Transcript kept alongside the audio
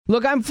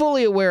Look, I'm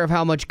fully aware of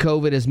how much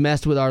COVID has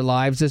messed with our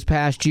lives this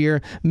past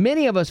year.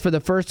 Many of us, for the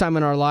first time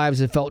in our lives,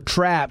 have felt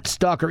trapped,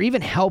 stuck, or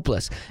even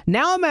helpless.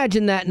 Now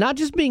imagine that not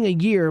just being a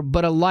year,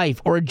 but a life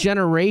or a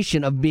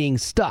generation of being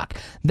stuck.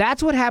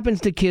 That's what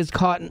happens to kids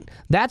caught in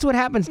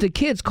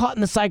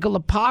the cycle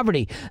of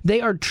poverty.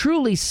 They are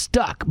truly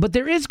stuck. But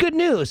there is good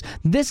news.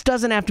 This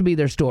doesn't have to be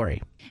their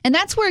story. And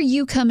that's where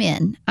you come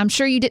in. I'm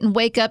sure you didn't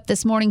wake up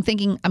this morning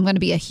thinking, I'm going to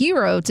be a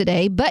hero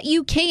today, but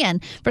you can.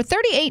 For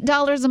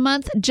 $38 a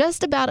month,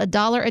 just about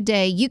 $1 a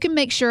day, you can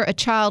make sure a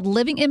child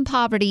living in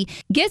poverty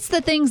gets the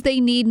things they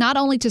need not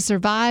only to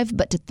survive,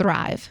 but to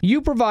thrive.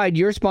 You provide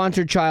your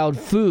sponsored child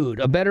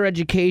food, a better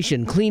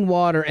education, clean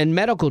water, and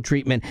medical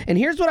treatment. And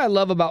here's what I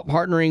love about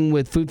partnering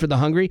with Food for the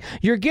Hungry.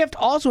 Your gift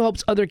also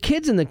helps other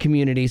kids in the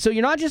community. So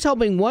you're not just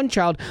helping one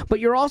child, but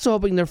you're also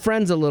helping their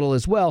friends a little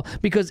as well,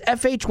 because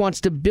FH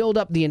wants to build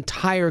up the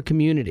entire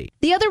community.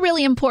 The other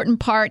really important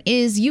part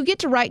is you get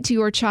to write to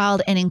your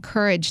child and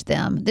encourage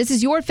them. This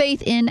is your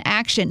faith in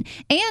action,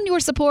 and your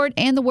support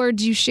and the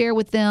words you share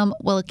with them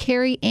will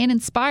carry and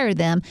inspire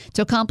them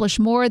to accomplish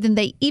more than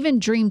they even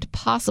dreamed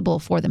possible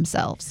for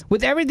themselves.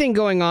 With everything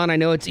going on, I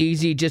know it's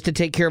easy just to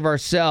take care of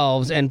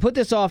ourselves and put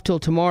this off till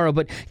tomorrow,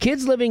 but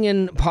kids living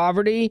in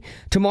poverty,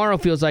 tomorrow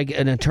feels like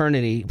an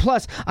eternity.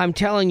 Plus, I'm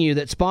telling you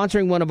that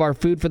sponsoring one of our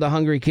Food for the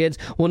Hungry kids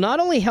will not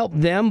only help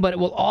them, but it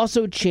will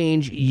also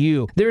change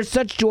you. There's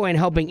such joy in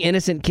helping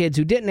innocent kids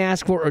who didn't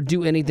ask for or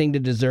do anything to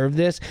deserve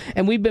this,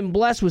 and we've been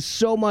blessed with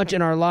so much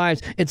in our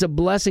lives. It's a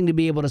blessing to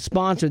be able to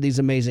sponsor these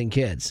amazing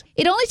kids.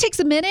 It only takes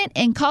a minute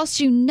and costs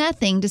you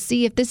nothing to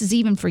see if this is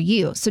even for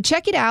you. So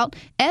check it out,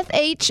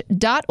 fh.org/Wally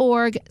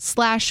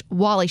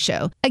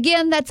Show.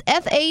 Again, that's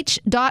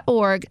fh.org/Wally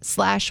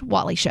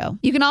Show.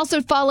 You can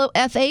also follow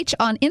FH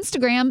on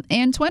Instagram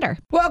and Twitter.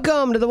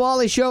 Welcome to the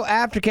Wally Show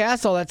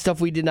Aftercast. All that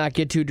stuff we did not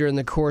get to during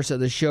the course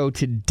of the show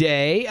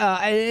today.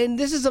 And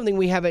this is something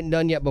we haven't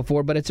done yet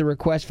before, but it's a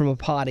request from a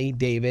potty,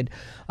 David.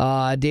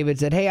 David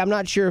said, hey, I'm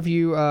not sure if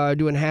you are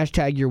doing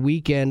hashtag your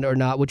weekend or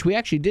not, which we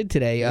actually did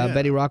today. Yeah.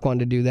 Betty Rock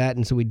wanted to do that,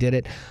 and so we did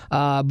it.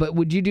 But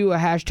would you do a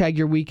hashtag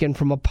your weekend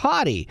from a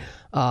potty?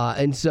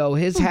 And so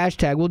his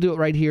hashtag, we'll do it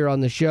right here on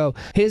the show.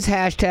 His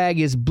hashtag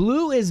is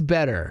blue is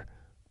better.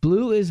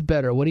 Blue is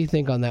better. What do you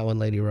think on that one,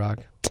 Lady Rock?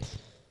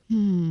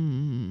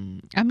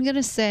 I'm going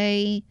to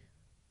say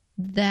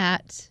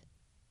that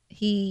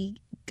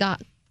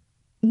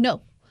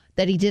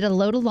that he did a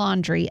load of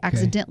laundry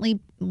accidentally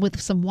with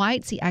some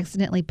whites. He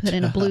accidentally put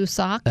in a blue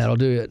sock. That'll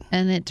do it.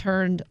 And it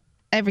turned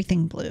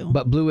everything blue.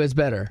 But blue is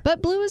better.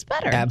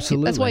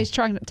 Absolutely. That's why he's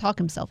trying to talk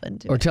himself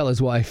into it. Or tell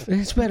his wife,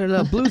 it's better.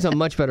 No, blue's a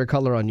much better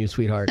color on you,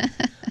 sweetheart.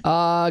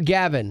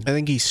 Gavin. I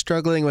think he's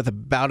struggling with a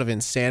bout of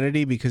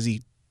insanity because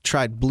he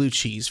tried blue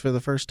cheese for the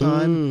first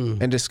time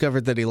and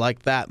discovered that he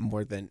liked that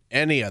more than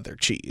any other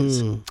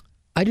cheese.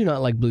 I do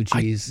not like blue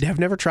cheese. I've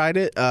never tried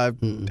it. I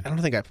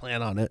don't think I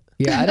plan on it.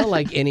 Yeah, I don't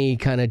like any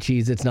kind of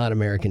cheese that's not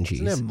American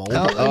cheese. Isn't it mold?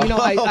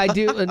 I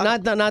do.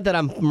 Not that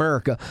I'm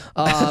America,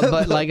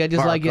 but like I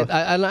just like it.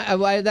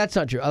 That's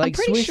not true. I like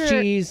Swiss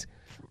cheese.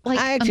 Like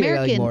I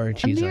like more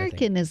cheese.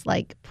 American is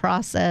like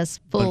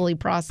fully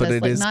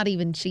processed, like not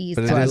even cheese.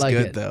 But it is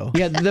good though.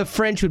 Yeah, the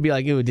French would be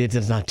like, "Ooh, it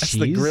is not cheese."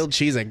 That's the grilled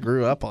cheese I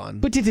grew up on.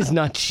 But it is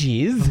not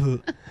cheese.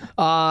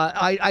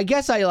 I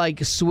guess I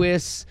like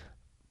Swiss,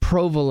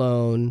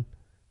 provolone,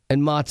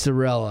 and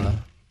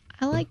mozzarella.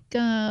 I like,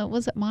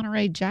 was it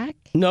Monterey Jack?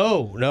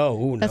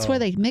 No. That's where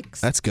they mix.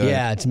 That's good.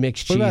 Yeah, it's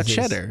mixed cheeses. What about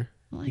cheddar?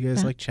 You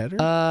guys like cheddar?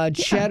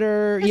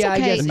 Cheddar, It's yeah,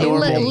 okay. I guess.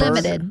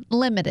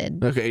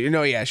 Limited. Okay,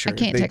 yeah, sure. I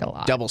can't They take a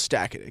lot. Double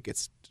stack it. It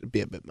gets to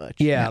be a bit much.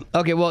 Yeah.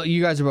 Okay, well,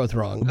 you guys are both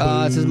wrong.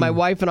 It says, my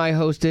wife and I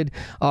hosted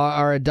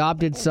our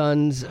adopted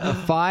son's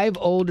 5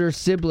 older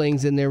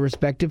siblings in their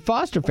respective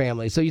foster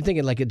families. So you're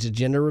thinking like it's a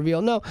gender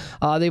reveal? No,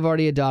 they've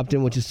already adopted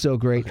him, which is so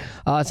great.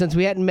 Since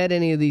we hadn't met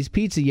any of these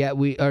people yet,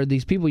 we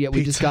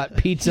just got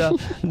pizza.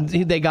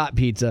 They got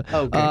pizza.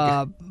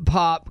 Okay.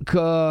 Pop,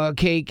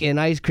 cake, and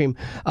ice cream.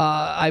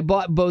 I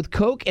bought both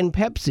Coke and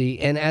Pepsi,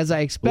 and as I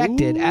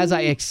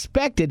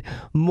expected,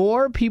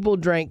 more people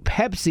drank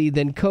Pepsi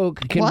than Coke,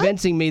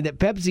 convincing me that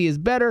Pepsi is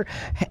better.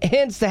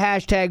 Hence the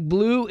hashtag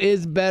blue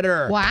is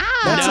better.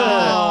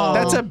 Wow.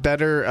 That's a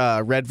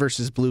better red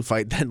versus blue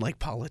fight than like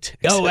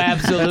politics. Oh,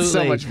 absolutely. That's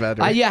so much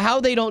better.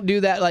 How they don't do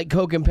that like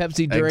Coke and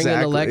Pepsi during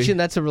an election,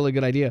 that's a really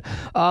good idea.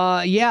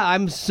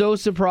 I'm so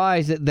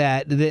surprised at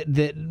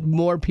that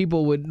more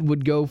people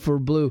would go for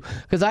blue,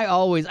 because I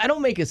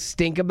don't make a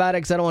stink about it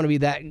because I don't want to be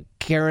that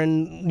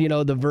Karen,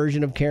 the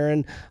version of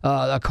Karen,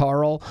 a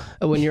Carl,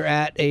 when you're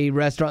at a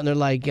restaurant and they're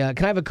like, can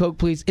I have a Coke,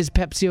 please? Is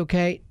Pepsi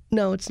okay?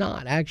 No, it's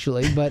not,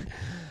 actually, but...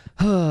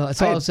 so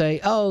I'll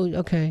say, oh,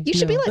 okay. You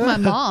should be like my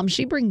mom.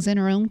 She brings in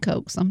her own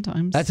Coke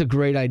sometimes. That's a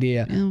great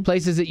idea. Yeah.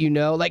 Places that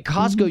like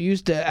Costco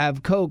used to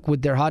have Coke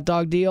with their hot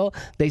dog deal.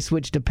 They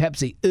switched to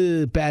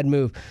Pepsi. Bad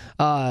move.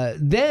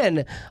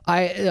 Then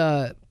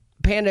Panda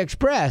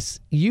Express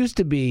used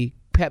to be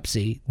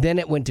Pepsi, then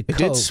it went to Coke.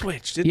 It did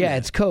switch, didn't it? Yeah,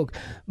 it's Coke.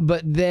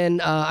 But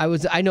then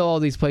I know all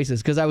these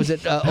places because I was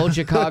at Old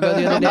Chicago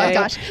the other day. Oh my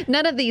gosh,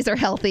 none of these are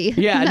healthy.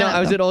 Yeah, None no, of I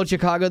was them. at Old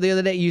Chicago the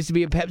other day. It used to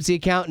be a Pepsi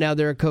account. Now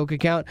they're a Coke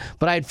account.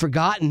 But I had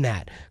forgotten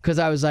that because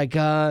I was like,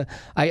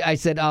 I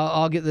said,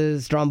 I'll get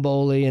the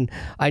Stromboli. And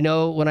I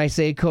know when I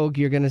say Coke,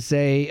 you're going to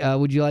say,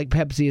 would you like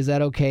Pepsi? Is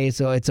that okay?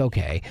 So it's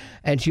okay.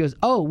 And she goes,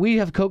 oh, we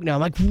have Coke now.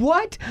 I'm like,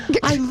 what?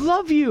 I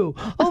love you.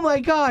 Oh my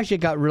gosh. It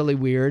got really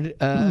weird.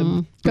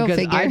 Go because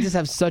figure. I just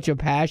have such a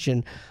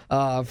passion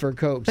for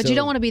Coke. But so. you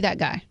don't want to be that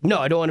guy. No,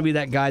 I don't want to be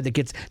that guy that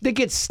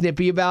gets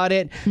snippy about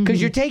it because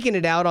you're taking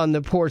it out on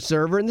the poor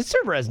server, and the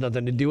server has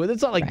nothing to do with it.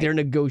 It's not like they're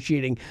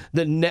negotiating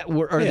the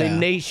network or the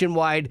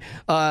nationwide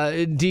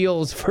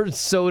deals for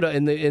soda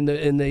in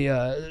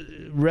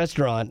the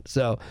restaurant.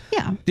 So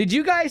Yeah. did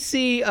you guys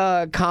see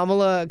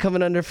Kamala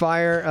coming under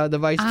fire, the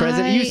vice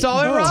president? You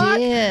saw it, Rock?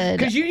 did.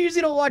 Because you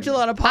usually don't watch a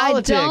lot of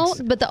politics. I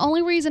don't, but the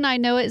only reason I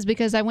know it is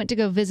because I went to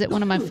go visit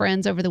one of my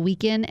friends over the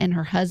weekend, and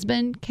her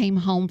husband came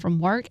home from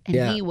work,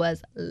 and he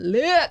was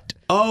lit.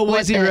 Oh, was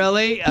with he it.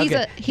 really?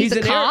 He's a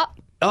an cop.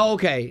 Oh,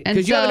 okay. And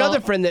Because you have so- another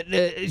friend that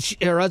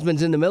her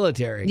husband's in the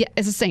military. Yeah,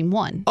 it's the same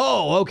one.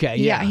 Oh, okay.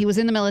 Yeah, he was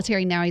in the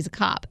military. Now he's a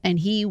cop, and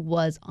he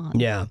was on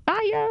Yeah.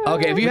 fire.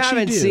 Okay, if you What'd she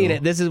haven't do? seen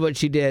it, this is what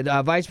she did.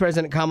 Vice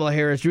President Kamala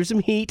Harris drew some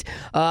heat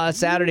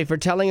Saturday for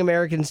telling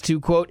Americans to,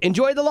 quote,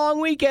 enjoy the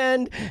long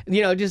weekend.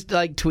 You know, just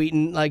like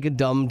tweeting like a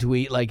dumb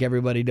tweet like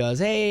everybody does.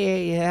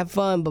 Hey, have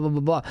fun, blah, blah,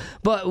 blah, blah.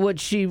 But what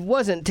she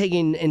wasn't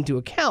taking into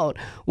account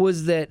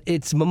was that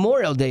it's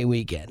Memorial Day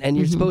weekend, and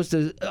you're supposed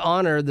to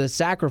honor the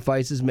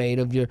sacrifices made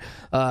of your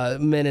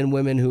men and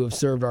women who have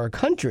served our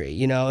country,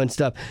 you know, and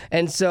stuff.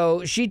 And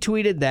so she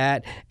tweeted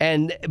that,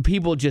 and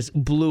people just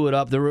blew it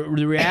up. The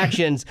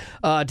reactions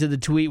to the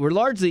tweet were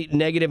largely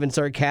negative and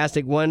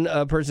sarcastic. One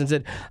person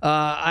said,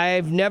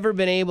 I've never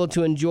been able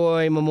to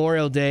enjoy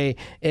Memorial Day.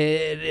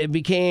 It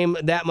became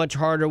that much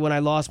harder when I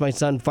lost my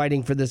son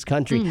fighting for this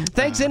country.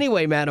 Thanks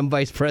anyway, Madam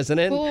Vice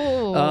President.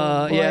 Ooh,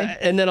 Yeah,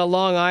 and then a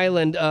Long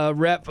Island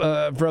rep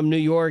from New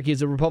York,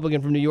 he's a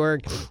Republican from New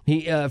York,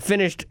 he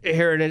finished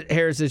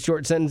Harris's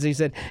short sentence. He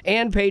said,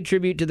 and pay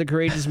tribute to the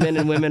courageous men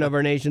and women of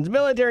our nation's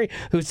military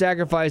who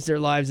sacrificed their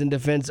lives in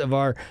defense of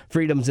our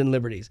freedoms and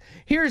liberties.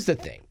 Here's the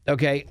thing,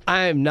 okay?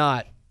 I am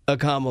not a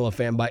Kamala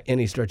fan by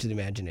any stretch of the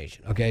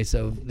imagination, okay?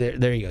 So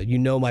there you go. You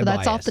know my bias. So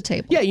that's off the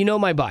table. Yeah, you know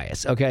my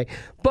bias, okay?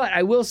 But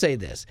I will say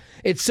this.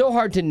 It's so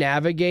hard to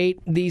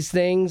navigate these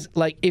things.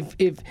 Like,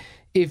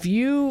 if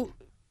you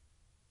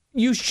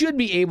should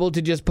be able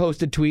to just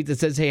post a tweet that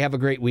says, hey, have a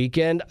great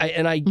weekend.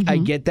 I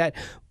get that.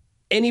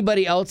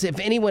 Anybody else, if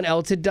anyone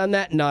else had done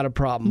that, not a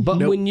problem. But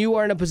when you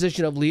are in a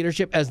position of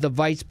leadership as the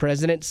vice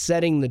president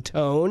setting the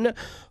tone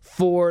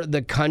for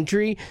the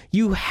country,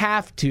 you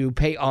have to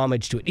pay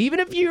homage to it. Even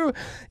if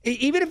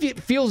it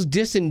feels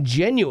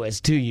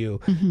disingenuous to you,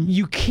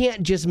 you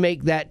can't just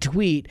make that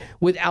tweet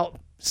without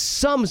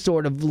some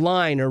sort of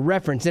line or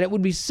reference, and it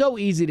would be so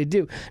easy to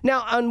do.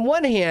 Now, on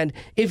one hand,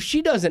 if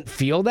she doesn't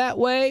feel that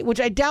way,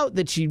 which I doubt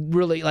that she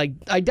really,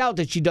 I doubt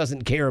that she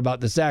doesn't care about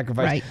the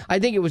sacrifice. Right. I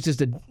think it was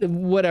just a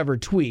whatever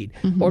tweet,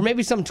 or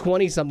maybe some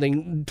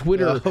 20-something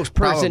Twitter person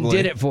probably.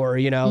 did it for her,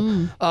 you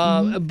know.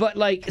 But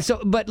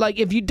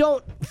if you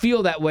don't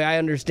feel that way, I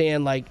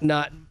understand,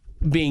 not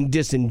being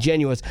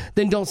disingenuous,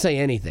 then don't say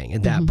anything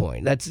at that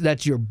point.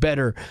 That's your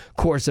better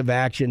course of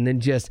action than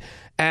just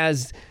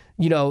as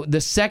the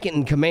second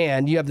in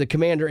command. You have the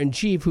commander in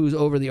chief who's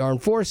over the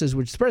armed forces,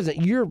 which is the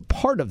president. You're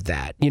part of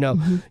that.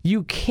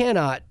 You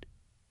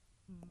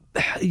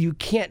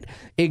can't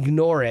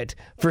ignore it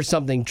for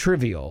something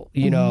trivial,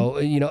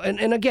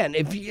 and again,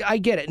 I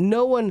get it.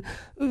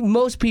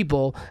 Most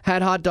people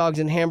had hot dogs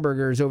and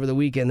hamburgers over the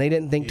weekend. They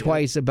didn't think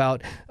twice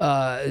about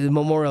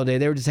Memorial Day.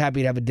 They were just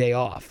happy to have a day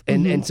off.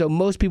 And so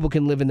most people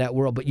can live in that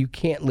world, but you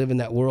can't live in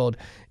that world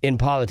in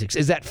politics.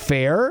 Is that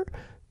fair?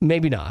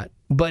 Maybe not.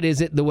 But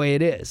is it the way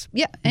it is?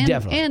 Yeah,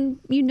 Definitely. And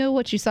you know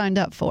what you signed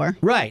up for.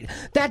 Right.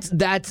 That's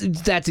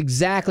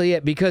exactly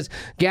it. Because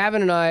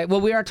Gavin and I,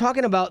 we are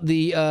talking about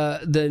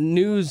the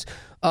news.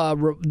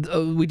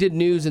 We did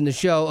news in the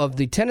show of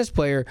the tennis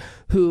player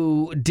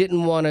who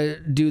didn't want to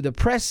do the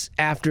press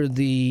after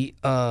the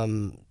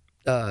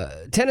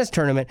tennis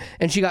tournament,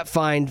 and she got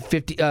fined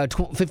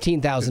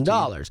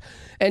 $15,000.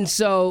 And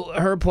so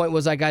her point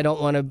was I don't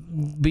want to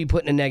be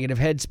put in a negative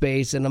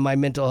headspace, and my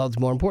mental health is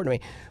more important to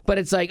me. But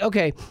it's like,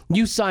 okay,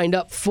 you signed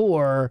up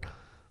for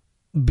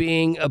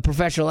being a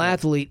professional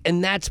athlete,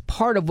 and that's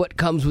part of what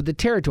comes with the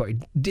territory.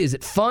 Is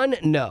it fun?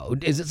 No.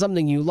 Is it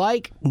something you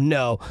like?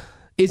 No.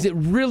 Is it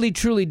really,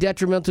 truly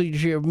detrimental to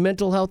your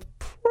mental health?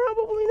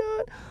 Probably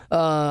not.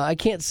 I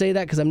can't say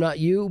that because I'm not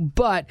you,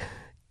 but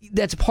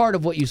that's part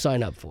of what you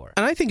sign up for.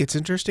 And I think it's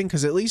interesting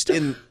because at least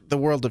in the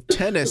world of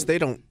tennis, they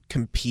don't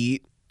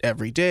compete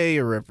every day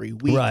or every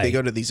week. Right. They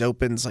go to these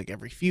opens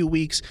every few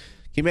weeks. Can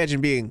you imagine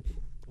being...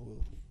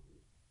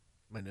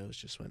 My nose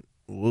just went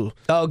Ooh.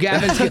 Oh,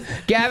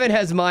 Gavin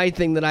has my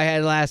thing that I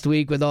had last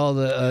week with all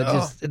the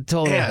just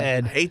total Man,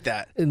 head. I hate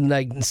that. And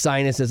like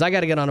sinuses. I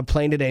got to get on a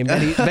plane today.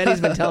 Betty's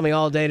been telling me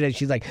all day today.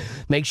 She's like,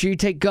 make sure you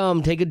take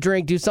gum, take a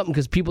drink, do something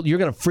because you're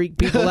gonna freak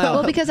people out.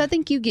 Well, because I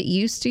think you get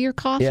used to your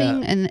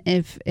coughing, and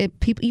if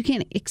people, you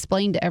can't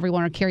explain to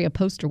everyone or carry a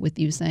poster with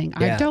you saying,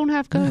 "I don't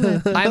have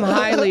COVID." I'm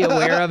highly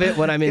aware of it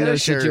when I'm in Get a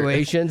those shirt.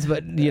 situations,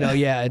 but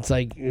it's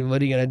like,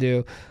 what are you gonna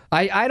do?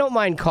 I don't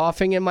mind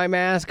coughing in my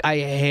mask. I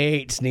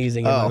hate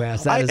sneezing in my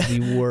mask. That is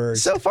the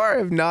worst. So far,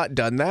 I've not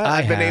done that.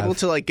 I've been able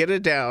to like get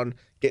it down,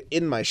 get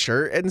in my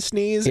shirt and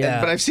sneeze. Yeah.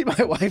 But I've seen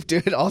my wife do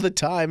it all the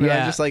time, and Yeah.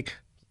 I'm just like,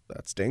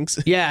 that stinks.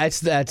 Yeah,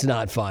 that's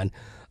not fun.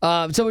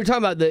 So we're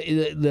talking about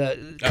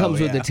the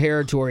comes with the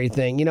territory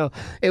thing.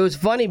 It was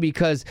funny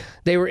because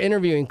they were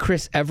interviewing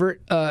Chris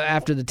Evert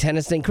after the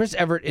tennis thing. Chris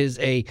Evert is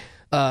a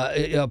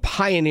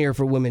pioneer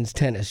for women's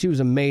tennis. She was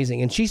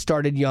amazing, and she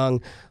started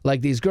young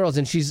like these girls.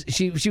 And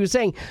she was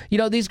saying,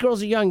 these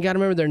girls are young. You got to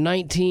remember they're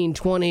 19,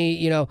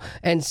 20,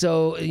 and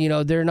so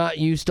they're not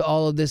used to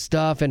all of this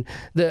stuff. And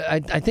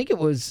I think it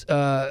was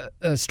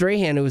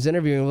Strahan who was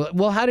interviewing.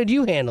 Well, how did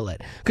you handle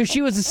it? Because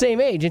she was the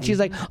same age, and she's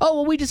like, oh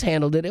well, we just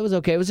handled it. It was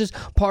okay. It was just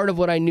part of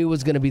what I knew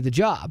was going to be the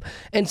job.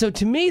 And so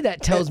to me,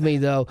 that tells me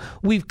though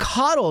we've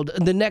coddled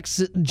the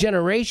next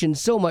generation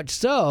so much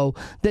so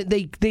that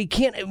they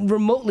can't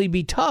remotely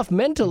be tough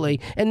mentally,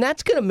 and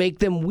that's going to make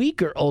them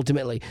weaker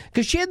ultimately.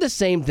 Because she had the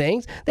same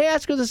things. They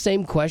asked her the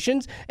same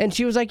questions, and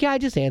she was like, yeah, I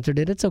just answered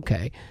it. It's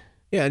okay.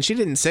 Yeah, and she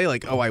didn't say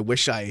like, "Oh, I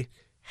wish I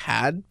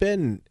had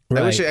been.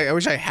 Right. I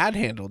wish I had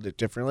handled it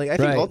differently." I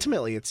think Right.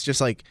 ultimately it's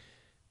just like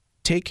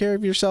take care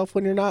of yourself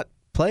when you're not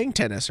playing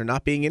tennis or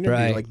not being interviewed.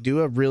 Right. Like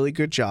do a really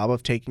good job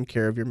of taking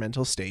care of your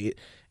mental state.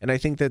 And I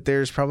think that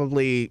there's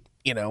probably,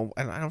 I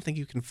don't think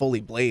you can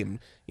fully blame,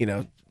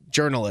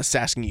 journalists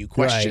asking you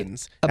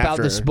questions about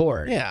after- the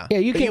sport. Yeah,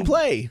 you But can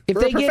play if for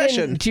a they get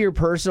profession. into your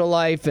personal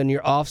life and your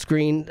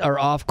off-screen or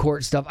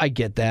off-court stuff. I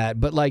get that,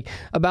 but like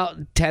about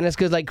tennis,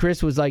 because like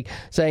Chris was like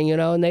saying,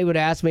 and they would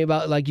ask me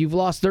about like you've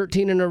lost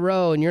 13 in a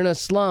row and you're in a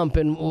slump,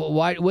 and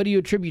why? What do you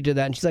attribute to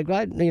that? And she's like,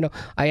 well,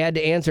 I had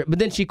to answer it, but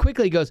then she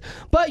quickly goes,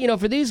 but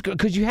for these,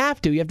 because you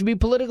have to be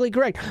politically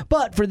correct.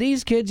 But for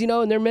these kids,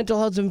 and their mental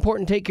health is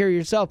important. Take care of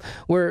yourself.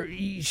 Where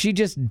she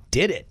just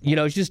did it. She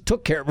just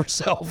took care of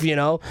herself.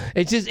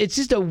 It's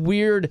just a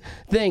weird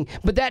thing,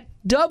 but that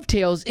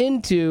dovetails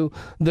into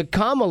the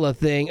Kamala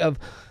thing of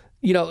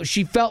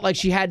she felt like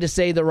she had to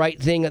say the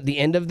right thing at the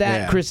end of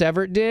that. Yeah. Chris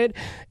Evert did,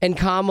 and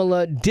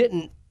Kamala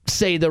didn't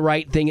say the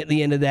right thing at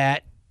the end of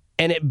that,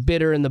 and it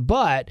bit her in the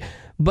butt.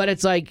 But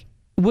it's like,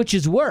 which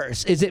is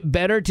worse? Is it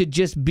better to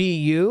just be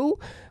you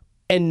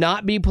and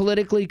not be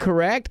politically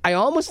correct? I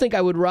almost think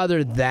I would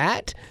rather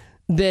that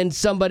than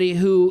somebody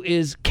who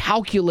is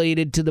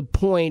calculated to the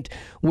point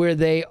where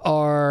they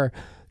are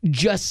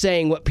just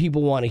saying what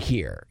people want to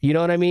hear. You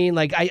know what I mean?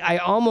 Like, I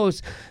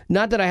almost,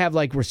 not that I have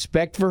like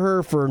respect for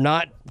her for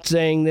not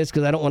saying this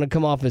because I don't want to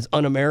come off as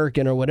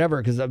un-American or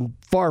whatever, because I'm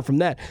far from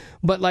that.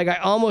 But like, I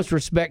almost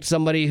respect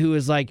somebody who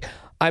is like,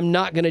 I'm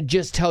not going to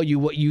just tell you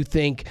what you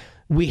think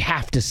we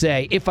have to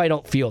say if I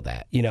don't feel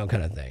that,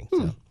 kind of thing.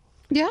 So.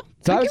 Yeah.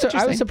 So I get what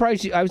you're I was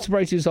saying.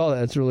 surprised you saw that.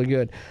 That's really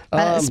good.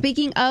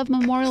 Speaking of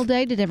Memorial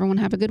Day, did everyone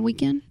have a good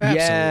weekend?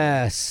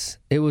 Yes,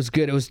 it was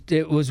good.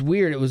 It was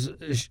weird.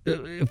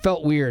 It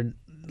felt weird.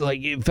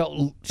 Like it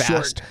felt Fast.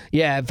 short.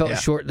 Yeah, it felt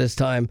short this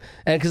time.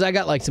 And because I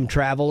got like some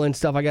travel and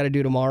stuff I got to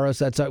do tomorrow,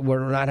 so that's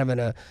we're not having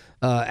a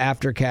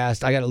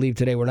aftercast. I got to leave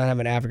today. We're not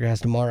having an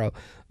aftercast tomorrow.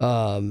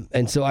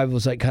 And so I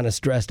was like kind of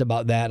stressed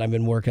about that. I've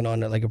been working on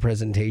like a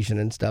presentation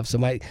and stuff. So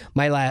my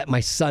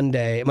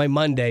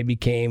Monday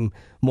became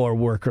more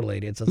work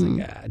related. So I was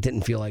like, it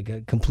didn't feel like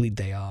a complete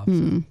day off.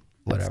 So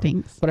whatever.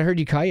 Stinks. But I heard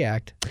you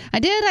kayaked. I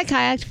did. I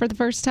kayaked for the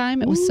first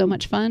time. It was so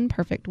much fun.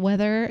 Perfect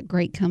weather.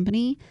 Great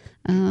company.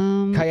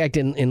 Kayaked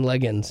in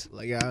leggings.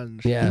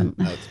 Yeah.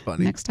 That's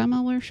funny. Next time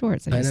I'll wear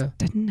shorts. I just know.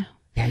 didn't know.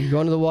 Yeah, you're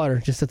going to the water.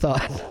 Just a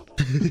thought.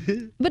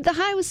 But the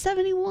high was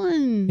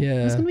 71.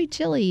 Yeah. It was going to be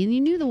chilly, and you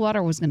knew the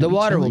water was going to The be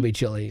water chilly. will be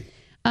chilly.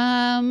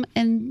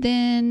 And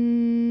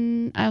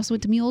then I also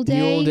went to Mule Day.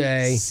 Mule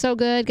Day. So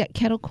good. Got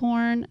kettle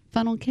corn,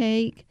 funnel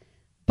cake,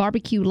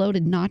 barbecue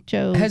loaded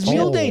nachos. Has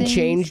Mule all Day things.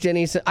 changed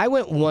any? I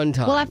went one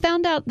time. Well, I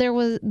found out there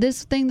was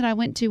this thing that I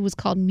went to was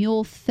called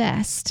Mule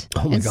Fest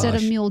Oh my instead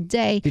gosh. of Mule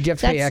Day. Did you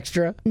have to pay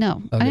extra?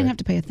 No, I Okay. didn't have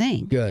to pay a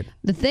thing. Good.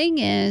 The thing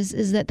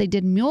is that they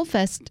did Mule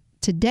Fest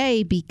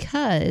today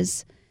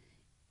because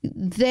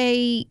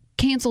they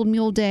canceled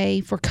Mule Day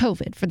for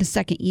COVID for the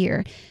second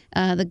year.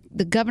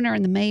 The governor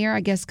and the mayor, I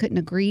guess, couldn't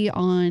agree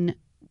on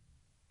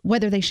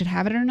whether they should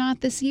have it or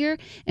not this year.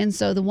 And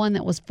so the one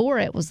that was for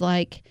it was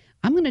like,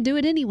 I'm going to do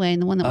it anyway.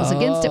 And the one that was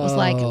against it was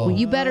like, well,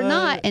 you better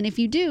not. And if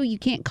you do, you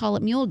can't call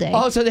it Mule Day.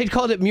 Oh, so they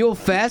called it Mule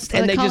Fest So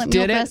and they call just it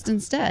Mule did it? Fest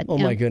instead. Oh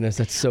yeah. my goodness,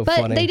 that's so But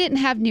funny. they didn't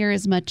have near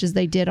as much as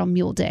they did on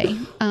Mule Day.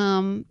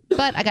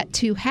 But I got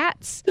 2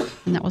 hats,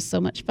 and that was so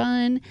much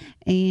fun,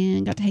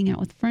 and got to hang out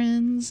with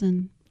friends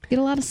and get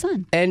a lot of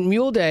sun. And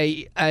Mule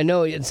Day, I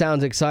know it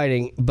sounds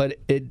exciting, but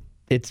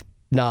it's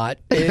not.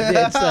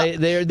 It's like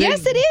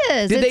Yes, it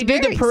is. Did It's they do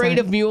very the parade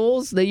of exciting.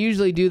 mules? They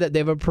usually do that. They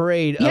have a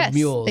parade Yes, of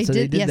mules. they so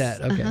did. they did Yes.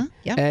 that. Okay.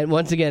 Yep. And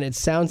once again, it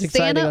sounds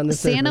exciting on the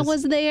surface. Santa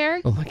was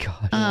there. Oh my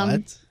gosh.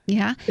 What?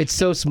 Yeah. It's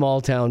so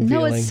small town No,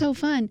 feeling. it's so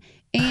fun.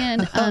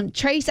 And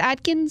Trace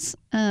Adkins.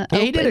 Yeah,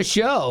 he did a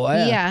show.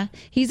 Yeah,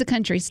 he's a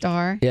country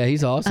star. Yeah,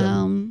 he's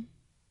awesome.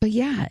 But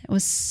yeah, it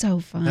was so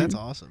fun. That's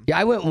awesome. Yeah,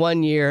 I went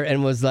one year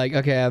and was like,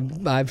 okay,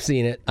 I've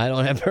seen it. I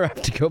don't ever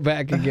have to go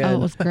back again. Oh, it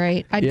was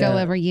great. I'd Yeah. go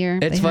every year.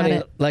 It's They had funny.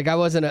 it. Like I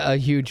wasn't a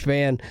huge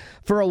fan.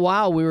 For a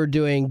while, we were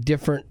doing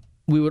different.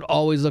 We would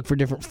always look for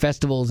different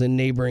festivals in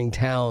neighboring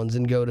towns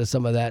and go to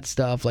some of that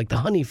stuff, like the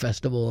Honey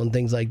Festival and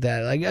things like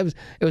that. Like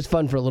it was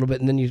fun for a little bit,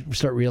 and then you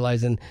start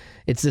realizing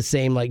it's the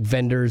same like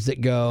vendors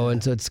that go,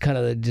 and so it's kind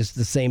of just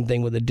the same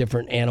thing with a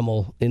different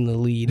animal in the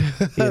lead.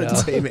 You know?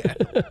 Same, man.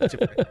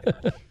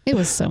 It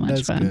was so much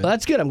That's fun. good. Well,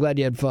 that's good. I'm glad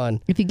you had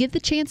fun. If you get the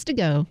chance to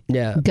go,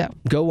 Yeah,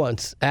 go.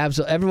 once.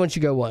 Absolutely, everyone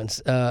should go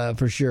once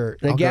for sure.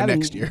 Now, I'll go Gavin,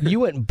 next year. You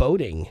went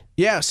boating.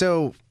 Yeah,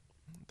 so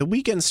the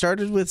weekend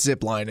started with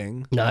zip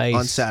lining Nice.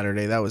 on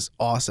Saturday. That was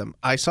awesome.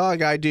 I saw a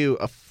guy do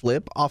a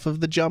flip off of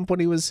the jump when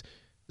he was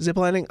zip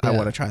lining. I Yeah.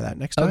 want to try that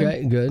next time.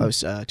 Okay, good. I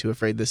was too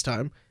afraid this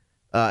time.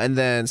 And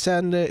then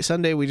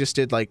Sunday we just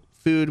did like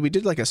food. We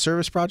did like a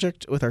service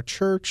project with our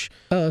church.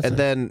 Oh, that's and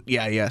then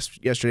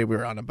yesterday we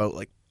were on a boat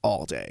like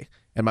all day.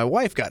 And my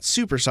wife got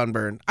super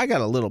sunburned. I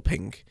got a little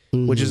pink,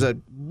 which is a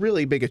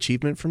really big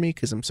achievement for me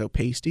because I'm so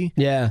pasty.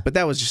 Yeah. But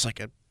that was just like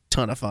a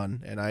ton of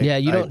fun. And Yeah,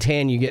 you don't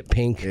tan, you get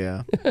pink.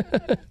 Yeah.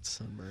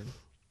 Sunburn.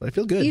 But I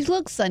feel good. You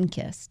look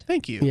sun-kissed.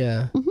 Thank you.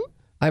 Yeah.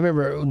 I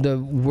remember the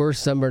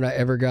worst sunburn I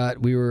ever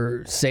got. We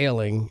were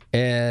sailing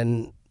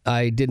and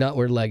I did not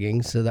wear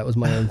leggings, so that was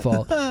my own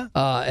fault.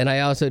 And I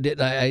also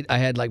didn't. I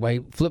had like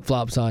my flip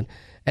flops on,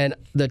 and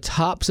the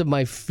tops of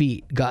my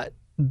feet got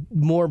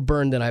more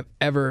burned than I've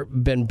ever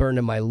been burned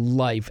in my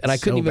life, and I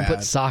couldn't So even put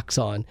bad. socks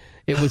on.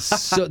 It was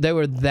so they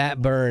were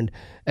that burned,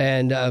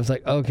 and I was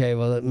like, okay,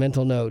 well,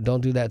 mental note, don't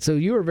do that. So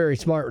you were very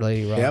smart,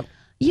 Lady Rob. Yep.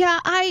 Yeah,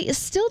 I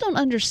still don't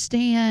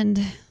understand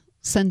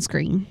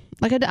sunscreen.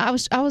 Like I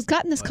was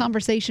gotten this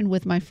conversation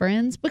with my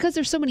friends because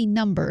there's so many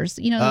numbers.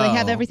 You know, they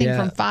have Oh, everything yeah.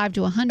 from 5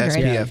 to 100.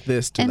 SPF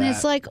this to And that.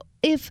 it's like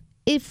if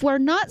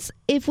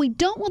we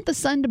don't want the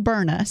sun to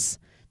burn us,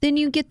 then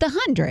you get the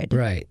 100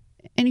 Right.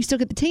 and you still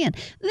get the 10.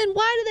 Then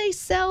why do they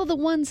sell the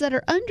ones that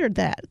are under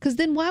that? Because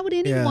then why would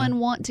anyone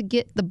want to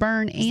get the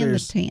burn and the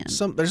there's tan?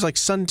 there's like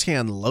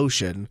suntan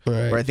lotion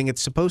Right. where I think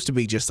it's supposed to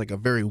be just like a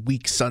very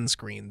weak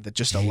sunscreen that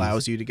just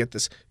allows you to get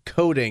this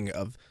coating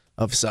of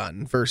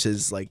sun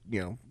versus like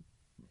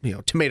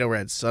tomato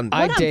red sun.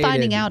 I What I'm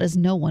finding dated- out is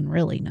no one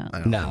really knows. I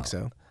don't No. think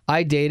so.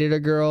 I dated a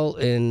girl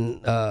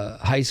in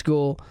high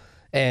school,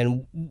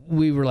 and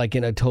we were like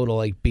in a total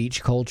like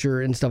beach culture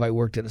and stuff. I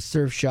worked at a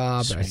surf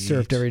shop, and I Sweet.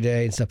 surfed every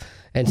day and stuff.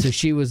 And so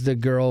she was the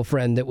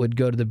girlfriend that would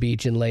go to the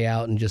beach and lay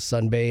out and just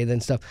sunbathe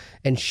and stuff.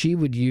 And she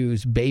would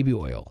use baby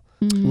oil,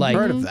 like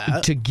Heard of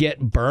that. to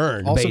get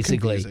burned, Also basically.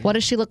 confusing. What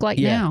does she look like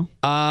now?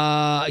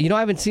 I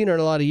haven't seen her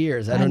in a lot of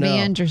years. I don't That'd know.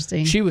 be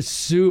interesting. She was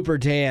super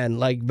tan,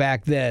 like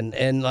back then,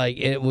 and like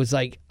it was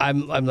like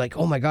I'm like,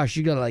 oh my gosh,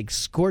 you're gonna like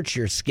scorch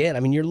your skin.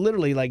 I mean, you're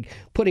literally like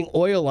putting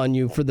oil on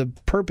you for the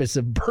purpose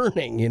of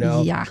burning. You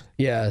know? Yeah.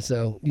 Yeah.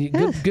 So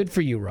good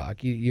for you,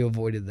 Rock. You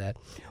avoided that.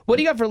 What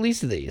do you got for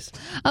least of these?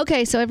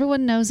 Okay, so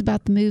everyone knows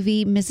about the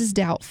movie Mrs.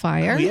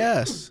 Doubtfire. Oh,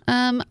 yes.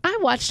 I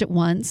watched it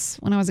once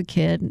when I was a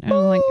kid. I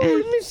was like,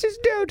 Mrs.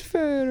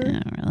 Doubtfire. I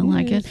don't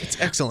really like it. It's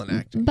excellent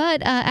acting.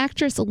 But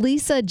actress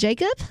Lisa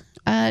Jacob,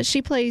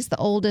 she plays the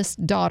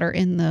oldest daughter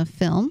in the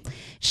film.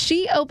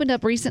 She opened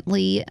up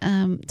recently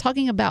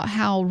talking about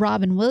how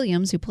Robin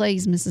Williams, who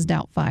plays Mrs.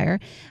 Doubtfire,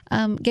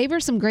 gave her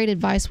some great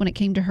advice when it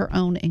came to her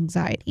own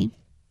anxiety.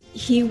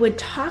 He would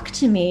talk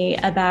to me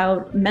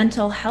about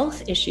mental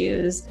health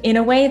issues in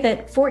a way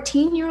that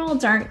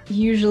 14-year-olds aren't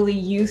usually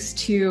used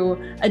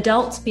to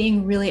adults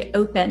being really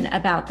open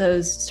about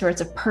those sorts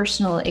of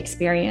personal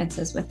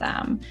experiences with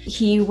them.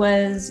 He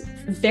was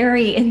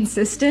very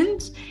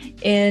insistent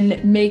in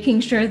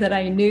making sure that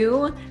I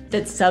knew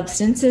that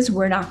substances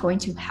were not going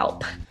to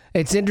help.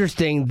 It's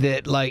interesting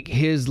that like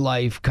his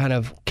life kind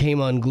of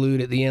came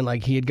unglued at the end.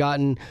 Like he had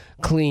gotten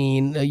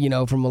clean,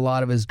 from a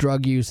lot of his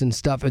drug use and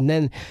stuff, and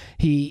then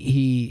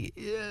he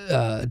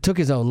took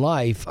his own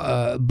life.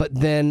 But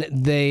then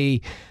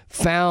they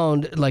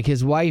found like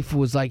his wife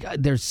was like,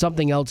 there's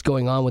something else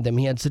going on with him.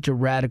 He had such a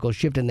radical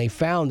shift, and they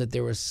found that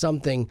there was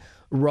something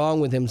wrong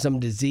with him,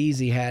 some disease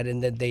he had,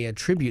 and that they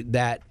attribute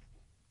that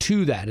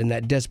to that and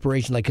that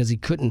desperation, like because he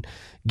couldn't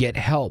get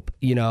help,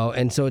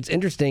 and so it's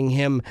interesting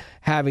him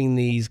having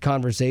these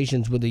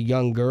conversations with a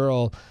young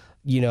girl,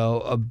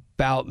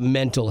 about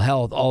mental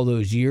health all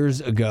those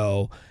years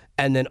ago,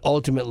 and then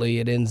ultimately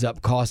it ends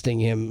up costing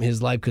him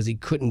his life because he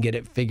couldn't get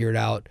it figured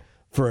out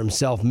for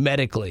himself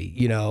medically,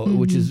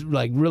 which is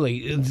like really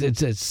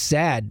it's a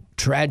sad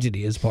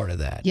tragedy as part of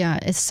that. Yeah,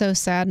 it's so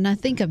sad. And I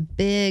think a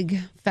big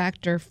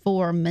factor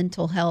for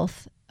mental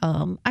health,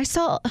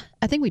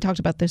 I think we talked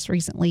about this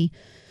recently,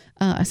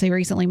 I say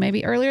recently,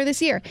 maybe earlier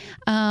this year.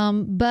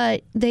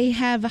 But they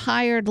have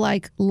hired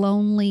like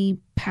lonely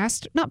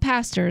not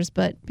pastors,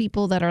 but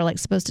people that are like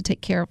supposed to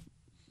take care of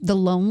the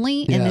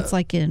lonely. And it's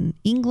like in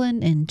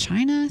England and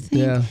China, I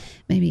think,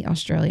 maybe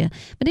Australia.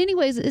 But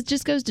anyways, it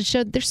just goes to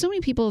show there's so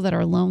many people that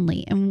are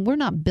lonely, and we're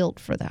not built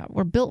for that.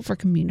 We're built for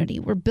community.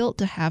 We're built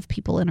to have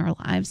people in our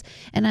lives.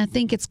 And I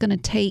think it's going to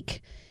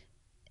take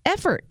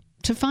effort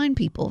to find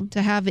people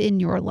to have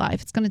in your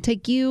life. It's going to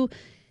take you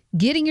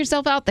getting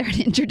yourself out there and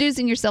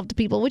introducing yourself to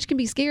people, which can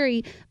be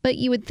scary. But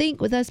you would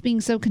think with us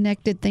being so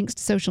connected, thanks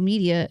to social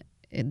media,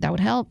 that would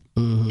help.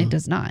 It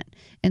does not.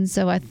 And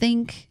so I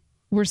think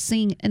we're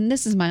seeing, and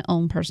this is my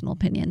own personal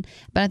opinion,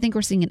 but I think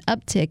we're seeing an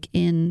uptick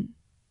in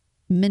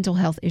mental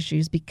health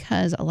issues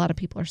because a lot of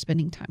people are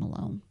spending time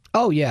alone.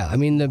 Oh, yeah. I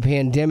mean, the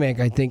pandemic,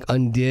 I think,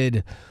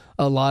 undid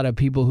a lot of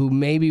people who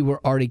maybe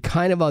were already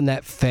kind of on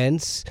that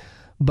fence.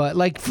 But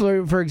like,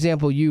 for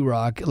example, you,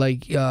 Rock,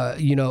 like, not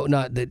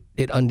that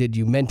it undid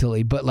you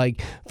mentally, but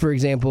like, for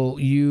example,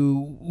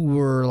 you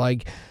were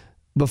like,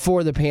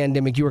 before the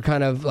pandemic, you were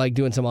kind of like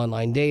doing some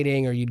online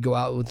dating or you'd go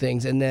out with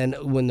things. And then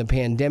when the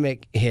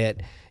pandemic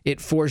hit, it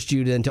forced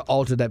you then to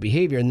alter that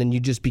behavior. And then you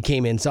just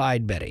became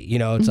inside Betty,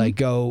 it's like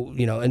go,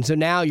 and so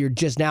now you're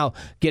just now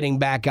getting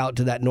back out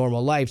to that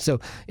normal life. So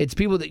it's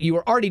people that you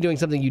were already doing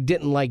something you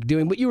didn't like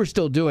doing, but you were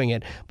still doing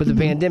it. But the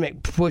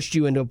pandemic pushed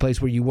you into a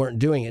place where you weren't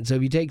doing it. So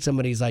if you take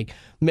somebody's like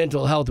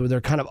mental health where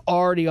they're kind of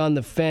already on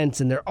the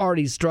fence and they're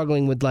already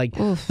struggling with like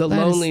the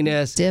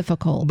loneliness,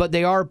 difficult, but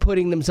they are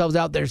putting themselves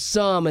out there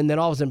some, and then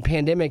all of a sudden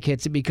pandemic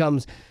hits, it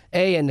becomes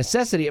a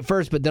necessity at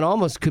first, but then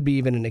almost could be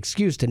even an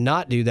excuse to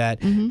not do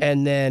that.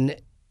 And then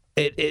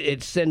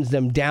it sends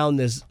them down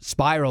this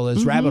spiral,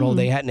 this rabbit hole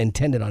they hadn't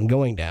intended on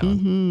going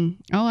down.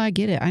 Oh, I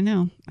get it. I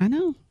know.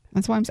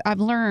 That's why I've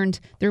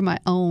learned through my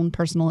own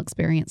personal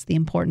experience the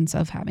importance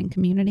of having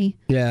community.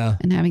 Yeah.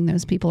 And having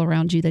those people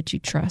around you that you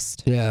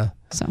trust. Yeah.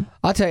 So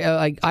I'll tell you,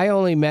 like, I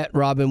only met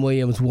Robin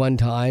Williams one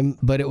time,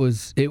 but it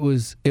was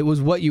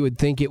what you would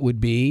think it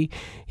would be.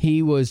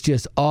 He was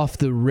just off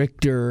the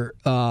Richter,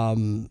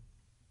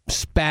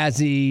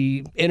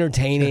 spazzy,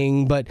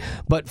 entertaining, but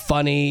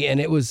funny, and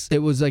it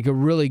was like a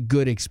really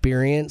good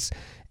experience.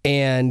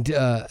 And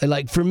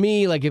like for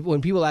me, like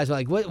when people ask me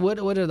like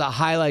what are the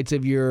highlights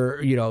of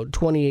your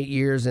 28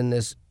 years in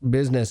this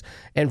business,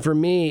 and for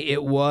me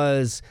it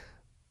was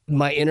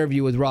my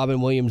interview with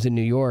Robin Williams in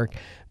New York,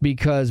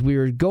 because we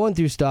were going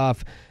through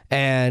stuff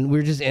and we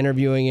were just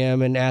interviewing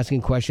him and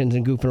asking questions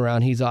and goofing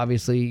around. He's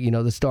obviously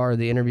the star of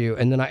the interview,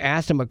 and then I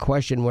asked him a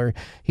question where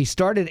he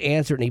started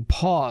answering and he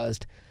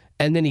paused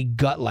and then he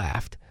gut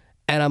laughed.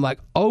 And I'm like,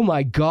 oh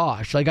my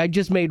gosh! Like I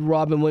just made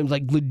Robin Williams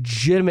like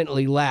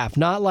legitimately laugh,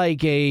 not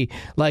like a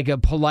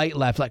polite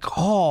laugh,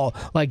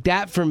 like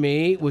that for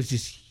me was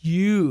just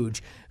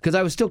huge, because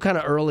I was still kind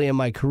of early in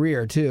my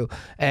career too,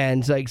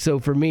 and like so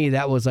for me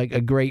that was like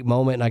a great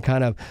moment. And I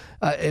kind of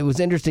it was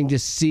interesting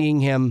just seeing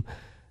him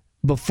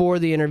before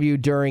the interview,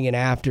 during, and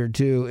after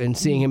too, and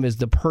seeing him as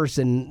the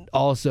person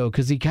also,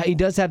 because he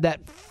does have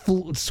that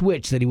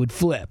switch that he would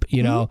flip,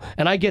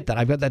 and I get that.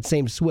 I've got that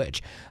same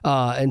switch,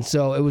 and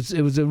so it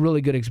was a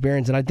really good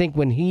experience. And I think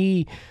when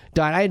he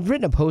died, I had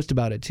written a post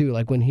about it too,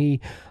 like when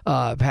he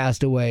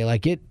passed away,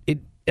 like it.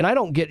 And I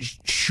don't get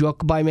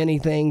shook by many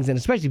things, and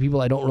especially people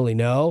I don't really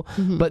know,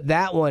 but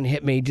that one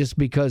hit me just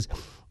because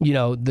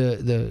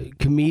the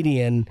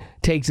comedian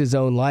takes his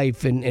own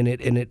life, and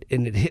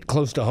it hit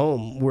close to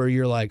home, where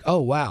you're like, oh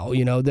wow,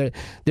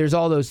 there's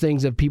all those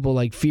things that people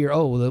like fear.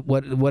 Oh,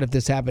 what if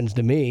this happens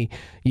to me,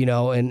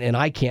 and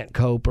I can't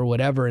cope or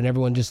whatever, and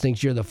everyone just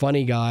thinks you're the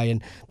funny guy.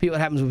 And it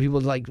happens when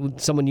people like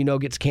someone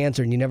gets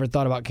cancer and you never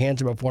thought about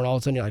cancer before, and all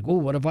of a sudden you're like, oh,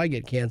 what if I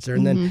get cancer?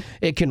 And then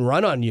it can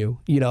run on you,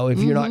 if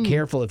you're not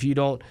careful, if you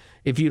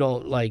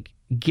don't like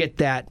get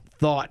that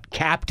thought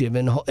captive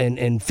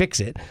and fix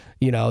it,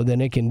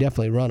 then it can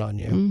definitely run on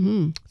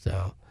you.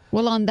 So,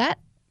 well, on that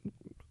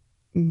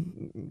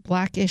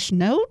blackish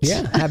note,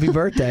 happy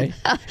birthday.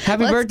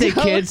 Happy birthday,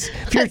 kids.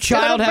 If your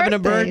child having a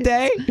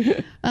birthday.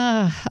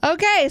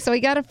 Okay, so we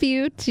got a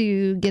few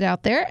to get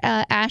out there.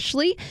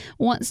 Ashley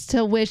wants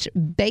to wish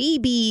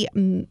baby,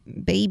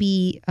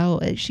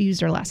 she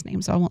used her last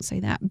name, so I won't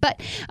say that.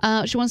 But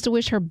she wants to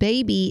wish her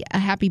baby a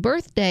happy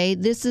birthday.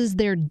 This is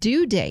their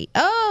due date.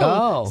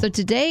 Oh. So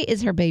today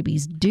is her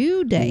baby's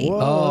due date. Whoa.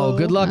 Oh,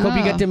 good luck. Hope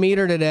you get to meet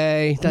her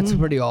today. That's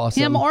pretty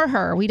awesome. Him or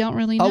her. We don't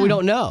really know. Oh, we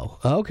don't know.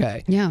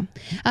 Okay. Yeah.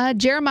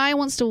 Jeremiah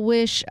wants to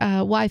wish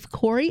wife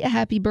Corey a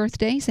happy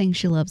birthday, saying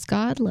she loves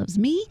God, loves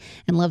me,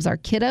 and loves our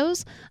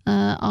kiddos.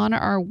 On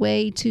her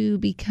way to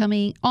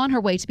becoming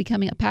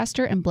a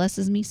pastor, and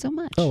blesses me so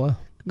much. Oh wow.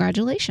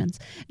 Congratulations.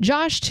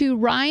 Josh to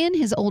Ryan,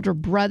 his older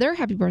brother.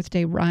 Happy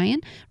birthday,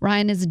 Ryan.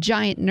 Ryan is a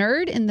giant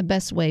nerd in the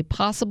best way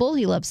possible.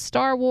 He loves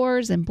Star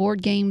Wars and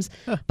board games,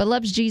 but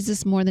loves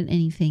Jesus more than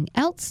anything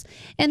else.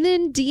 And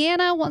then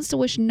Deanna wants to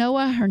wish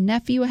Noah, her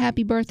nephew, a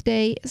happy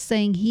birthday,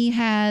 saying he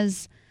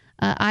has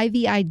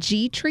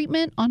IVIG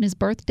treatment on his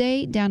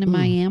birthday down in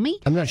Miami.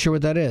 I'm not sure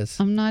what that is.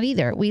 I'm not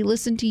either. We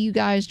listened to you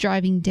guys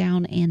driving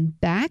down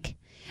and back.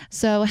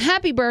 So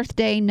happy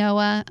birthday,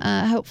 Noah.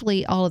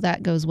 Hopefully all of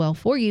that goes well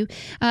for you.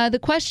 The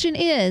question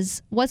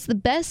is, what's the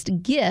best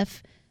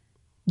gift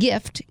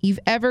you've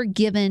ever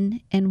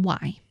given and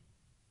why?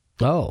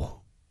 Oh,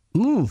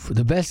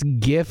 the best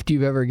gift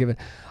you've ever given.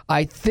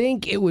 I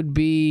think it would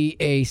be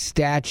a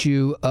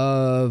statue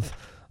of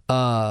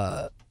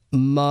the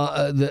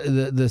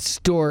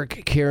stork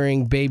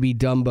carrying baby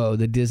Dumbo,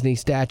 the Disney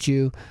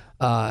statue.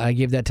 I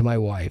gave that to my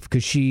wife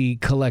because she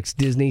collects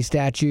Disney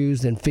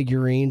statues and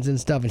figurines and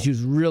stuff, and she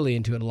was really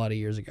into it a lot of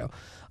years ago.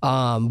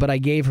 But I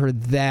gave her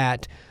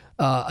that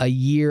almost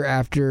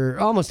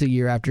a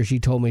year after she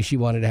told me she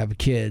wanted to have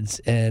kids,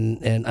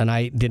 and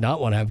I did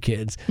not want to have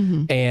kids.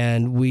 Mm-hmm.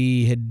 And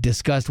we had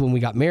discussed when we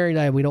got married,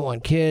 we don't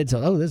want kids.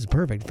 So, this is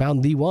perfect.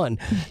 Found the one.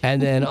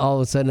 And then all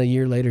of a sudden, a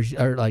year later,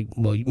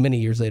 many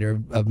years later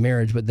of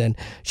marriage, but then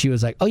she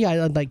was like, oh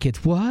yeah, I'd like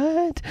kids.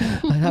 What?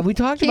 Have we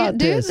talked about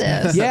this?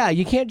 Yeah,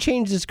 you can't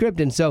change the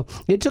script. And so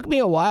it took me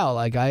a while.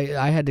 Like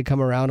I had to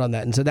come around on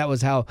that. And so that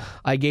was how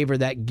I gave her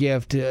that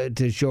gift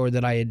to show her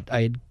that I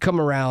had come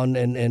around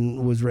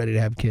and was ready to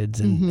have kids,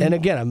 and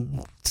again,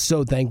 I'm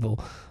so thankful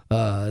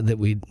that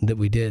we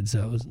did.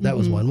 So that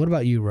was one. What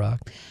about you, Rock?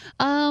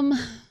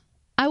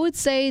 I would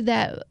say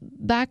that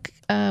back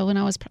when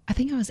I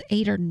think I was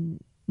 8 or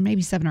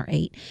maybe 7 or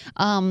 8.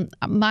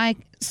 My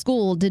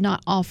school did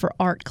not offer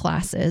art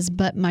classes,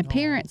 but my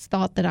parents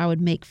thought that I would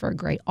make for a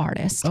great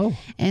artist. Oh,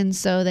 and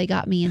so they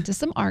got me into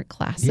some art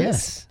classes.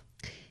 Yes.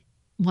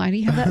 Why do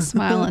you have that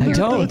smile on your face?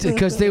 I don't, face?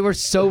 because they were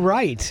so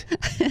right.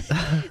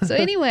 So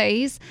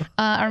anyways,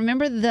 I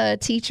remember the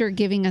teacher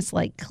giving us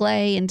like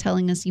clay and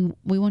telling us,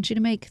 we want you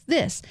to make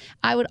this.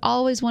 I would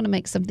always want to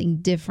make something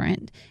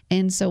different.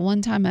 And so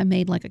one time I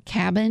made like a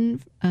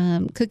cabin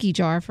cookie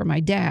jar for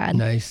my dad.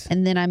 Nice.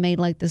 And then I made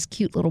like this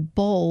cute little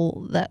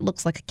bowl that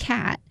looks like a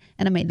cat.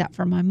 And I made that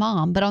for my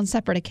mom, but on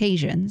separate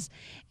occasions.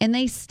 And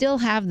they still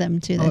have them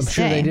to this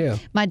day. I'm sure they do.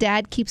 My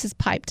dad keeps his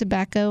pipe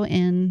tobacco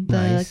in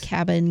the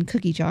cabin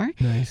cookie jar.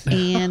 Nice.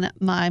 And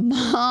my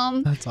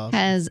mom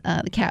has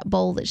the cat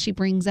bowl that she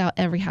brings out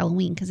every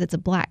Halloween because it's a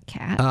black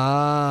cat.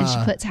 And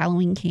she puts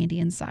Halloween candy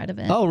inside of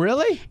it. Oh,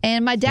 really?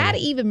 And my dad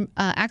even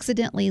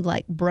accidentally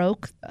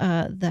broke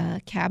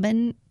the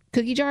cabin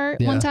cookie jar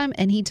one time,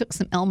 and he took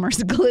some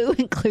Elmer's glue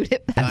and glued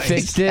it back and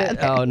fixed it?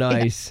 Oh,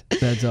 nice. Yeah.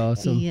 That's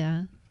awesome.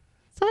 Yeah.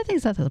 So I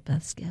think that's the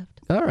best gift.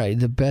 All right,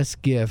 the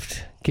best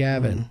gift,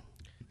 Gavin.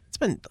 It's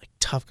been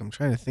tough. I'm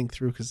trying to think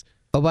through because.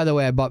 Oh, by the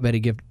way, I bought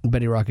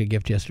Betty Rock a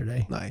gift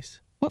yesterday. Nice.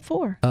 What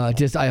for?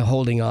 I'm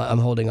holding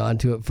on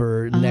to it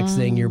for next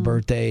thing, your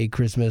birthday,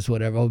 Christmas,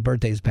 whatever. Oh,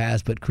 birthday's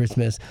past, but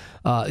Christmas.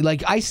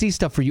 I see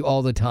stuff for you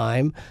all the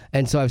time,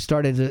 and so I've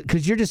started to,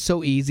 because you're just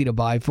so easy to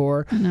buy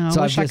for. No,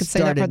 so I wish I could say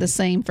that for the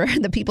same for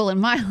the people in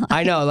my life.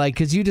 I know,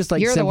 because you just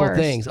like you're simple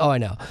things. Oh, I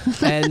know.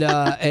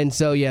 And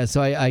so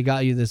I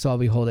got you this, so I'll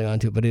be holding on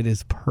to it, but it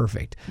is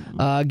perfect.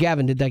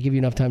 Gavin, did that give you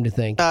enough time to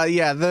think?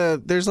 Yeah,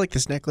 there's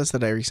this necklace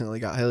that I recently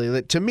got, Haley,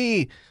 that to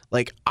me,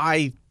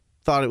 I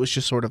thought it was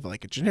just sort of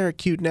like a generic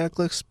cute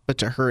necklace, but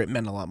to her it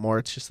meant a lot more.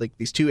 It's just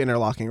these two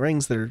interlocking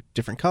rings that are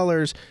different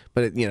colors,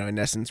 but it, in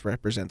essence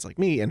represents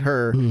me and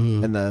her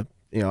and the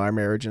our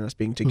marriage and us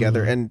being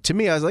together. And to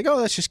me, I was like,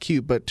 oh, that's just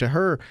cute, but to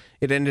her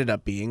it ended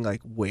up being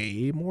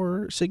way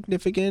more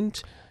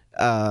significant.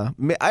 I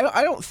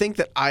don't think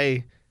that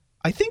I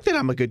think that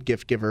I'm a good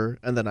gift giver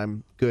and that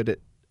I'm good at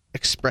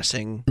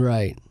expressing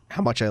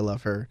how much I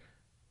love her.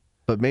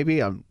 But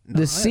maybe I'm not.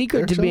 The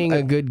secret to being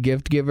a good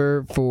gift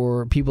giver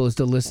for people is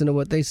to listen to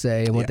what they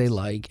say and what they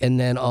like, and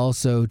then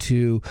also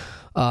to,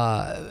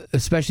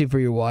 especially for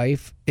your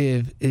wife,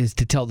 is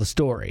to tell the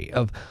story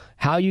of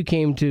how you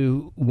came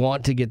to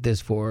want to get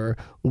this for her,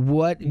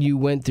 what you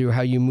went through,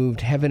 how you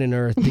moved heaven and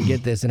earth to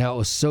get this, and how it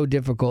was so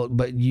difficult,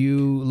 but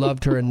you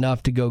loved her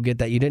enough to go get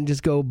that. You didn't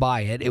just go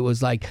buy it. It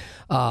was like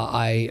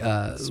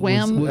I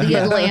swam the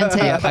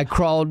Atlantic. Yeah, I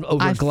crawled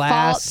over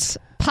glass.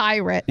 Fought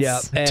pirates. Yeah,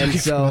 and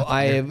so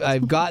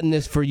I've gotten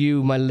this for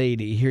you, my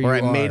lady. Here you are. Or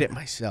I made it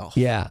myself.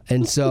 Yeah,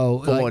 and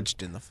so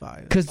forged in the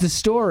fire. Because the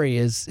story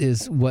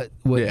is what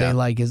they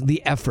like is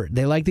the effort.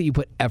 They like that you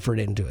put effort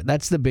into it.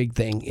 That's the big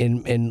thing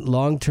in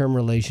long-term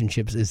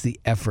relationships is the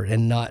effort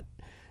and not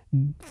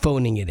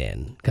phoning it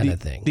in kind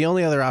of thing. The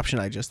only other option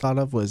I just thought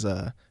of was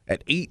at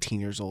 18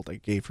 years old, I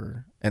gave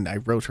her and I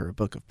wrote her a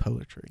book of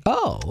poetry.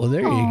 Oh, well,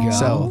 there you go.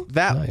 So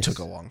that took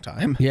a long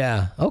time.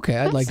 Yeah. Okay,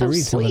 I'd like to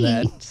read some of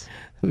that.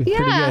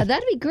 Yeah,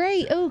 that'd be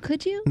great. Oh,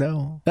 could you?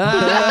 No.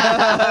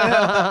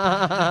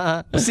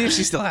 We'll see if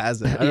she still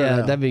has it.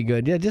 Yeah, that'd be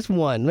good. Yeah, just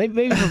one.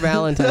 Maybe for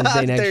Valentine's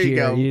Day next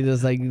year. Go. You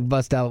just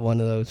bust out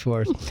one of those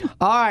for us.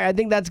 All right, I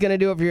think that's going to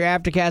do it for your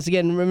Aftercast.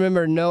 Again,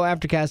 remember, no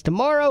Aftercast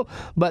tomorrow,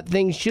 but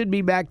things should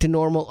be back to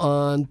normal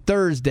on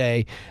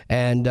Thursday.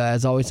 And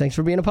as always, thanks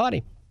for being a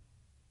potty.